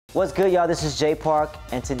What's good, y'all? This is Jay Park,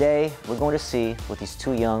 and today we're going to see what these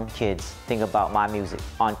two young kids think about my music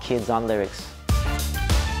on Kids on Lyrics.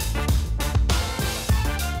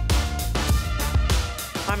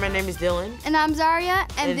 Hi, my name is Dylan. And I'm Zaria,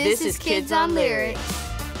 and this is Kids on Lyrics.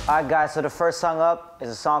 All right, guys, so the first song up is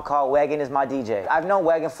a song called Wagon is My DJ. I've known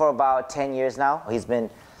Wagon for about 10 years now. He's been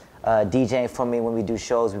DJing for me when we do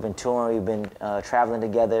shows. We've been touring, we've been traveling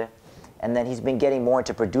together. And then he's been getting more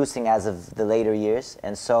into producing as of the later years.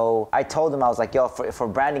 And so I told him, I was like, yo, for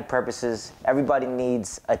branding purposes, everybody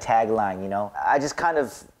needs a tagline, you know? I just kind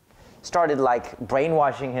of started like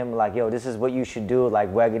brainwashing him, like, yo, this is what you should do.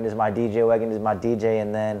 Like, Wagon is my DJ, Wagon is my DJ.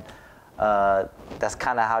 And then that's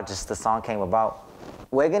kind of how just the song came about.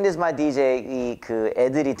 Wagon is my DJ, 그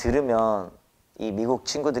애들이 들으면, 이 미국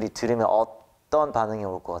친구들이 들으면 어떤 반응이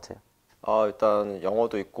올 것 같아요? 일단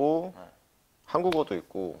영어도 있고, 한국어도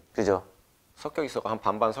있고. 그죠? 섞여 있어. 한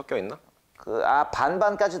반반 섞여 있나?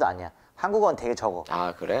 반반까지도 아니야. 한국어는 되게 적어.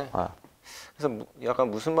 아, 그래? 그래서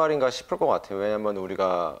약간 무슨 말인가 싶을 것 같아요. 왜냐면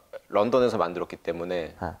우리가 런던에서 만들었기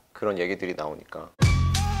때문에 그런 얘기들이 나오니까.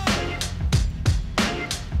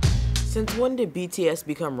 Since when did BTS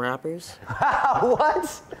become rappers?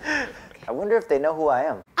 What? I wonder if they know who I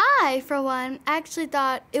am. I, for one, actually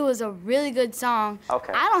thought it was a really good song.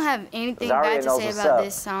 Okay. I don't have anything Zaria bad to knows say what's about up.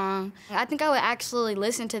 this song. I think I would actually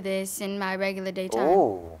listen to this in my regular daytime.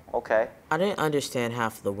 Ooh, okay. I didn't understand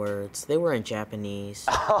half the words. They were in Japanese.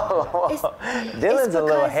 Dylan's a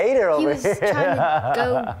little hater over here. He was trying to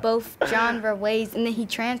go both genre ways, and then he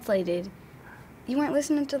translated. You weren't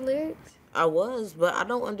listening to the lyrics? I was, but I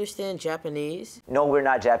don't understand Japanese. No, we're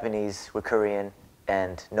not Japanese, we're Korean.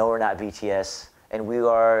 And no, we're not BTS. And we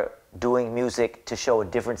are doing music to show a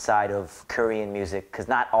different side of Korean music, because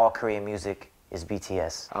not all Korean music is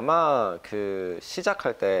BTS. 아마 그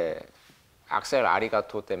시작할 때 악셀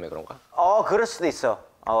아리가토 때문에 그런가? 그럴 수도 있어.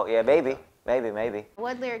 Yeah, maybe. Maybe.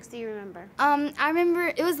 What lyrics do you remember? I remember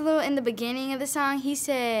it was a little in the beginning of the song. He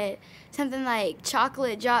said something like,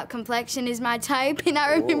 chocolate drop complexion is my type, and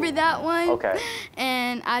I remember that one. Okay.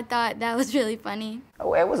 And I thought that was really funny.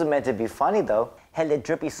 It wasn't meant to be funny, though. Hella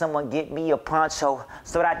drippy, someone get me a poncho.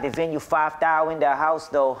 So that the venue 5,000 in the house,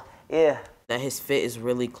 though. Yeah. That his fit is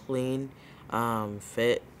really clean.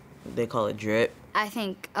 Fit, they call it drip. I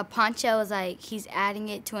think a poncho is like he's adding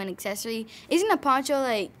it to an accessory. Isn't a poncho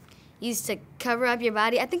like used to cover up your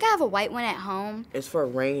body? I think I have a white one at home. It's for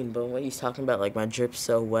rain, but when he's talking about like my drip's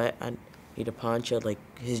so wet, I need a poncho. Like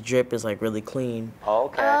his drip is like really clean.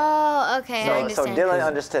 Okay. Oh, okay, I So understand. Dylan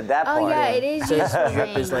understood that part. Oh yeah, it is So used his for drip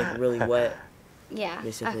rain. is like really wet. Yeah.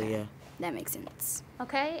 Basically, okay. yeah. That makes sense.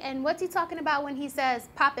 Okay, and what's he talking about when he says,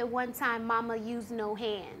 pop it one time, mama, use no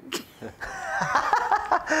hand? That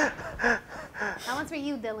one's for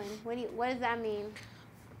you, Dylan. What does that mean?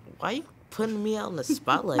 Why are you putting me out on the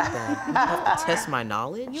spot like that? You have to test my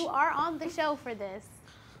knowledge? You are on the show for this.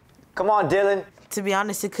 Come on, Dylan. To be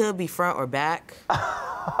honest, it could be front or back.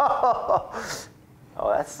 That's...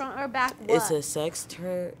 Front or back what? It's a sex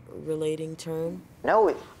relating term. No,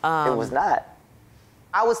 it was not.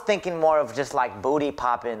 I was thinking more of just like booty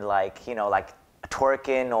popping, like, you know, like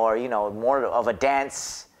twerking or, you know, more of a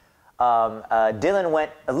dance. Dylan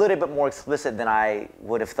went a little bit more explicit than I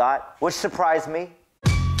would have thought, which surprised me.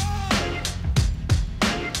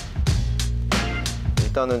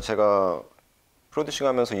 일단은 제가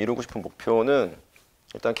프로듀싱하면서 이루고 싶은 목표는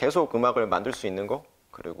일단 계속 음악을 만들 수 있는 거,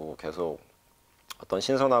 그리고 계속 어떤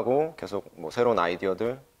신선하고 계속 뭐 새로운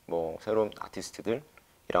아이디어들, 뭐 새로운 아티스트들이랑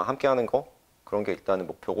함께하는 거, 그런 게 일단은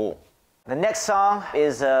목표고. The next song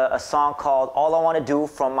is a song called All I Wanna Do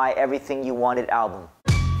from my Everything You Wanted album.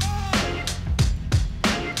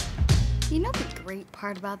 You know the great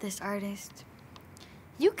part about this artist?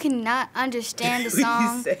 You cannot understand the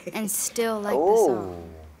song and still like the song.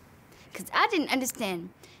 Because I didn't understand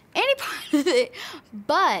any part of it,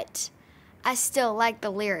 but I still like the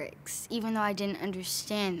lyrics, even though I didn't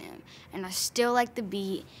understand them. And I still like the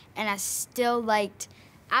beat, and I still liked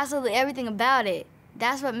absolutely everything about it.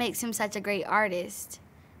 That's what makes him such a great artist.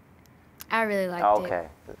 I really liked it. Okay.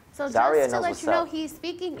 So Zaria just to knows let what's you know, up. he's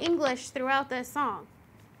speaking English throughout this song.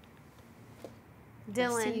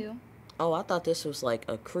 Dylan. To you. Oh, I thought this was like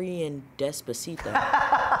a Korean Despacito.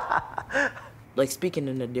 Like speaking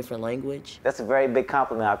in a different language. That's a very big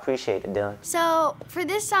compliment. I appreciate it, Dylan. So for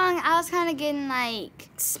this song, I was kind of getting like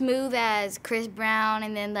smooth as Chris Brown,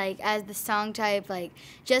 and then like as the song type like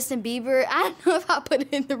Justin Bieber. I don't know if I put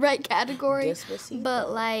it in the right category, Despacito.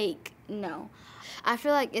 but like no. I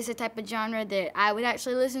feel like it's a type of genre that I would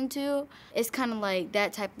actually listen to. It's kind of like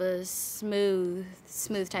that type of smooth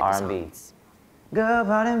type R&B. of songs. Girl,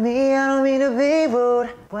 pardon me, I don't mean to be rude,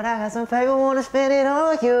 but I got some paper, wanna spend it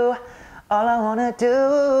on you. All I wanna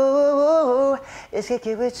do is kick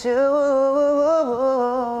it with you.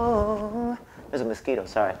 There's a mosquito,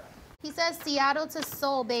 sorry. He says Seattle to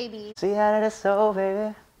Seoul, baby. Seattle to Seoul,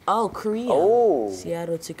 baby. Oh, Korea. Oh.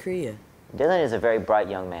 Seattle to Korea. Dylan is a very bright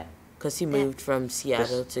young man. Because he moved from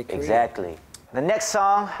Seattle to Korea. Exactly. The next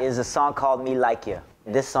song is a song called Me Like Ya.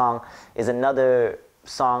 This song is another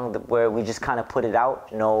song where we just kind of put it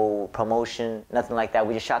out, no promotion, nothing like that.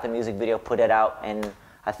 We just shot the music video, put it out, and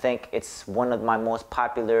I think it's one of my most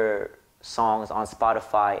popular songs on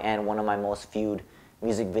Spotify and one of my most viewed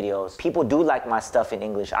music videos. People do like my stuff in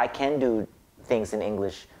English. I can do things in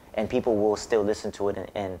English, and people will still listen to it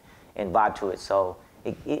and vibe to it. So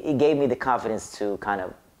it gave me the confidence to kind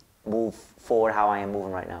of move forward how I am moving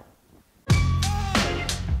right now.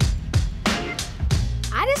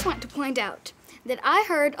 I just want to point out that I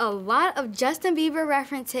heard a lot of Justin Bieber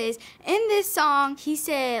references in this song. He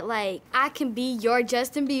said, like, I can be your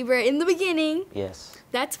Justin Bieber in the beginning. Yes.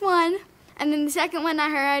 That's one. And then the second one I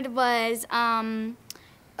heard was, I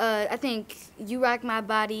think, You Rock My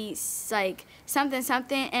Body, like, something,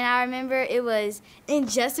 something. And I remember it was in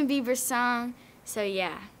Justin Bieber's song. So,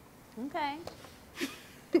 yeah. Okay.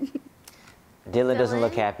 Dylan doesn't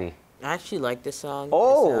look happy. I actually like this song.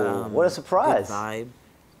 Oh, It's, what a surprise. Good vibe.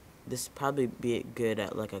 This would probably be good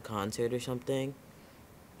at like a concert or something.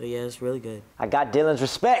 But yeah, it's really good. I got Dylan's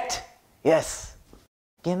respect. Yes.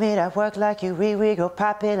 Give me that work like you Riri, go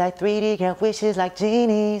pop it like 3D, get wishes like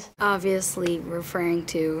genies. Obviously referring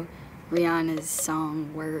to Rihanna's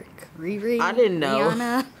song Work. Riri. I didn't know.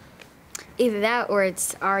 Rihanna. Either that or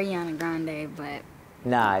it's Ariana Grande, but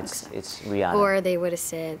Nah, it's Rihanna. or they would have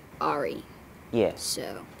said Ari. Yes.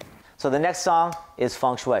 So the next song is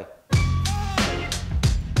Feng Shui.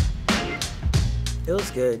 It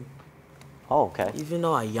was good. Oh, okay. Even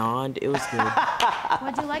though I yawned, it was good.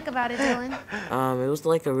 What'd you like about it, Dylan? It was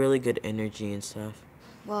like a really good energy and stuff.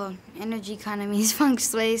 well, energy kind of means feng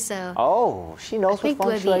shui, so Oh, she knows I think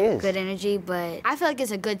what it Feng would Shui be is. good energy, but I feel like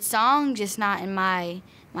it's a good song, just not in my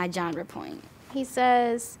genre point. He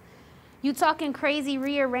says, you talking crazy,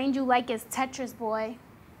 rearrange you like it's Tetris, boy.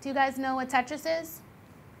 Do you guys know what Tetris is?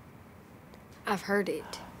 I've heard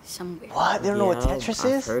it somewhere. What? They don't know what Tetris is?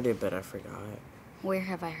 I've heard it, but I forgot. Where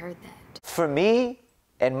have I heard that? For me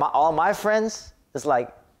and all my friends, it's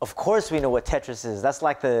like, of course we know what Tetris is. That's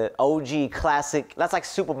like the OG classic. That's like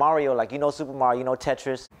Super Mario. Like, you know Super Mario, you know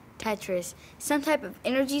Tetris. Tetris, some type of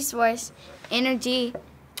energy source, energy,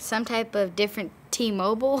 some type of different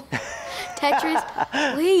T-Mobile.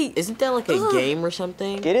 Tetris. Wait. Isn't that like a game or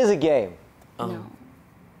something? It is a game. No.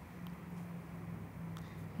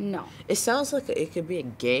 No. It sounds like it could be a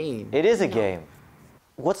game. It is a game.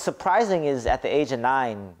 What's surprising is at the age of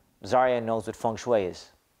 9, Zaria knows what Feng Shui is.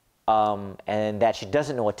 And that she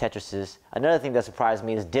doesn't know what Tetris is. Another thing that surprised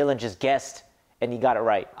me is Dylan just guessed and he got it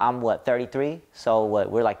right. I'm what, 33? So what,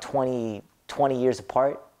 we're like 20 years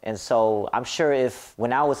apart. And so I'm sure if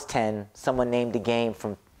when I was 10, someone named a game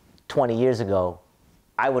from 20 years ago,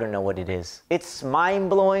 I wouldn't know what it is. It's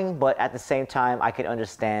mind-blowing, but at the same time, I could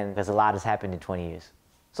understand because a lot has happened in 20 years.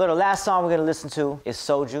 So the last song we're gonna listen to is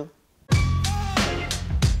SOJU.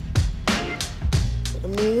 I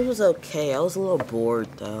mean, it was okay. I was a little bored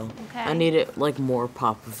though. Okay. I needed like more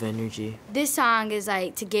pop of energy. This song is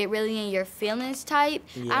like to get really in your feelings type.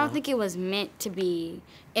 I Yeah. don't think it was meant to be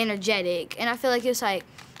energetic. And I feel like it's like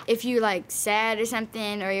if you're like sad or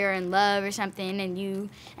something or you're in love or something and you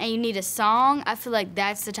need a song, I feel like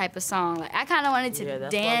that's the type of song. Like I kind of wanted to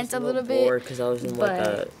dance a little bit. Because I was in like a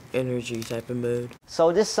but- energy type of mood.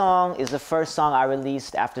 So this song is the first song I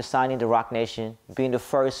released after signing to Rock Nation, being the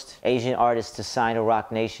first Asian artist to sign to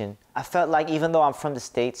Rock Nation. I felt like even though I'm from the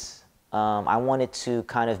States, I wanted to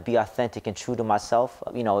kind of be authentic and true to myself.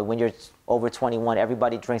 You know, when you're over 21,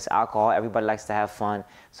 everybody drinks alcohol, everybody likes to have fun.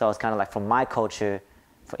 So it's kind of like from my culture,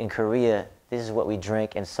 in Korea, this is what we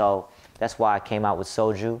drink, and so that's why I came out with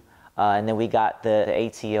SOJU. And then we got the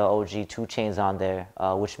ATL OG 2 Chainz on there,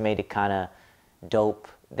 which made it kind of dope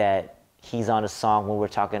that he's on a song when we're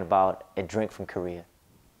talking about a drink from Korea.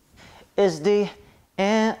 It's the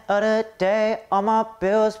end of the day, all my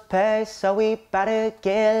bills paid, so we better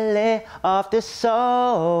get lit off the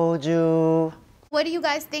SOJU. What do you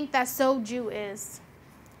guys think that SOJU is?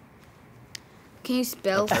 Can you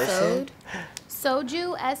spell sode?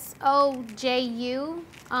 SOJU, S-O-J-U.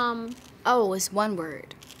 Oh, it's one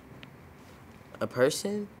word. A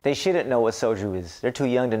person? They shouldn't know what SOJU is. They're too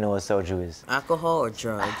young to know what SOJU is. Alcohol or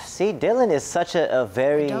drugs? See, Dylan is such a I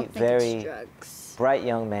very, don't think very it's drugs. bright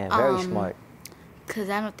young man, very smart. because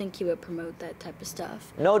I don't think he would promote that type of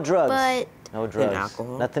stuff. No drugs. But no drugs. And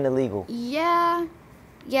alcohol. Nothing illegal. yeah,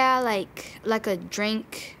 like a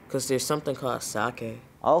drink. Because there's something called sake.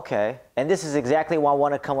 Okay. And this is exactly why I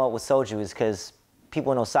want to come up with SOJU, is because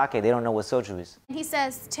people know sake, they don't know what SOJU is. He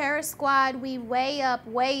says, Terror Squad, we way up,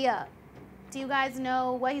 way up. Do you guys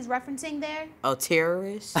know what he's referencing there? Oh,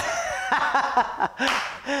 terrorists?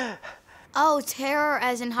 Oh, terror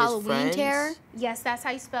as in Halloween friends? terror? Yes, that's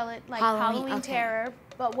how you spell it, like Halloween, Halloween okay. terror.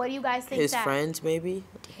 But what do you guys think His that? friends, maybe?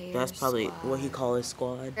 Terror That's probably Squad. what he call his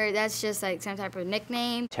squad. Or that's just like some type of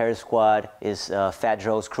nickname. Terror Squad is Fat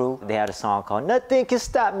Joe's crew. They had a song called Nothing Can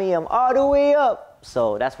Stop Me, I'm All the Way Up.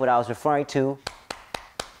 So that's what I was referring to.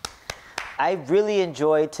 I really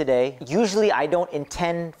enjoyed today. Usually I don't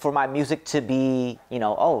intend for my music to be, you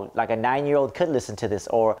know, oh, like a 9-year-old could listen to this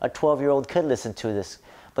or a 12-year-old could listen to this.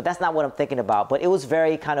 But that's not what I'm thinking about. But it was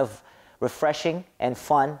very kind of refreshing and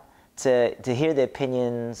fun to hear the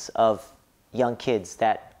opinions of young kids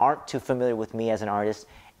that aren't too familiar with me as an artist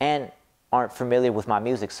and aren't familiar with my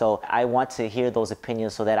music. So I want to hear those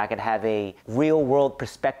opinions so that I could have a real world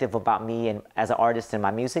perspective about me and as an artist and my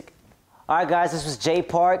music. All right, guys, this was Jay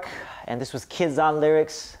Park, and this was Kids on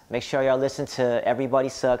Lyrics. Make sure y'all listen to Everybody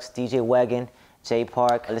Sucks, DJ Wagon, Jay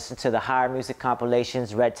Park. Listen to the Higher Music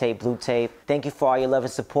compilations, Red Tape, Blue Tape. Thank you for all your love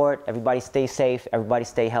and support. Everybody stay safe. Everybody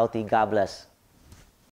stay healthy. God bless.